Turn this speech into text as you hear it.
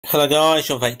Hello guys,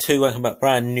 Sean 2, welcome back.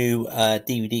 Brand new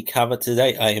DVD cover.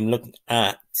 Today I am looking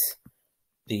at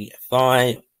the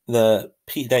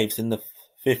Peter Davison, the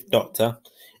Fifth Doctor,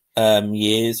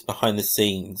 years behind the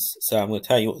scenes. So I'm going to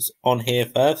tell you what's on here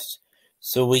first.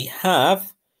 So we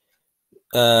have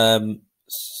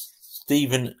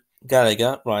Stephen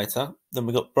Gallagher, writer. Then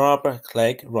we've got Barbara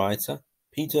Clegg, writer.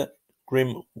 Peter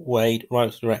Grimwade,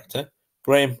 writer director.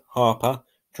 Graham Harper,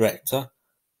 director.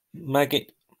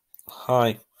 Maggot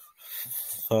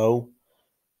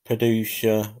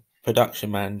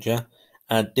production manager,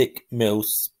 and Dick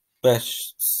Mills,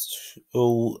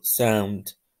 special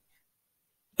sound,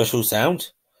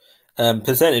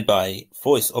 presented by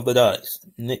Voice of the Daleks,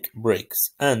 Nick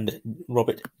Briggs and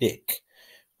Robert Dick.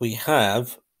 We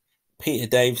have Peter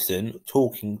Davison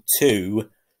talking to,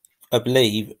 I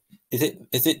believe, is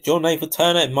it John Nathan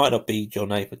Turner? It might not be John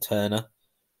Nathan Turner.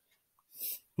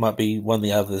 Might be one of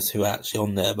the others who are actually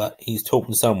on there, but he's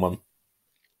talking to someone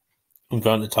in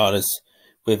front of the TARDIS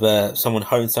with someone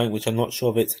holding something, which I'm not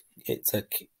sure if it's a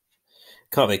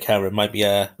can't be a camera, it might be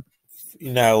a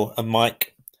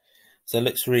mic. So it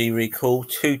looks really cool.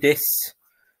 Two discs.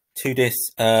 You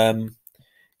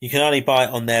can only buy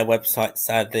it on their website,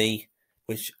 sadly,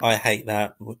 which I hate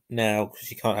that now because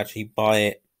you can't actually buy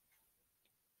it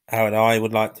how I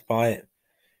would like to buy it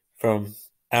from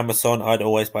Amazon. I'd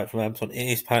always buy it from Amazon. It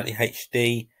is apparently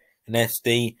HD and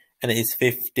SD, and it is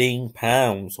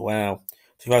 £15. Wow.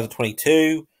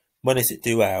 2022. When is it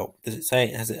due out? Does it say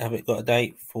have it got a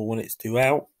date for when it's due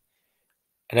out?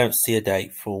 I don't see a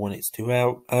date for when it's due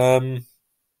out.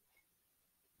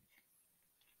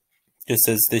 Just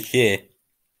says this year.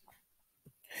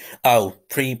 Oh,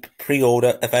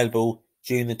 pre-order available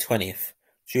June the 20th.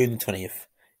 June the 20th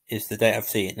is the date I've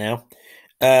seen it now.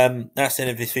 That's the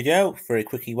end of this video. Very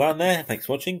quickie one there. Thanks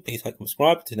for watching. Please like and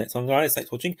subscribe. Till next time, guys.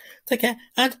 Thanks for watching. Take care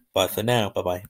and bye for now. Bye bye.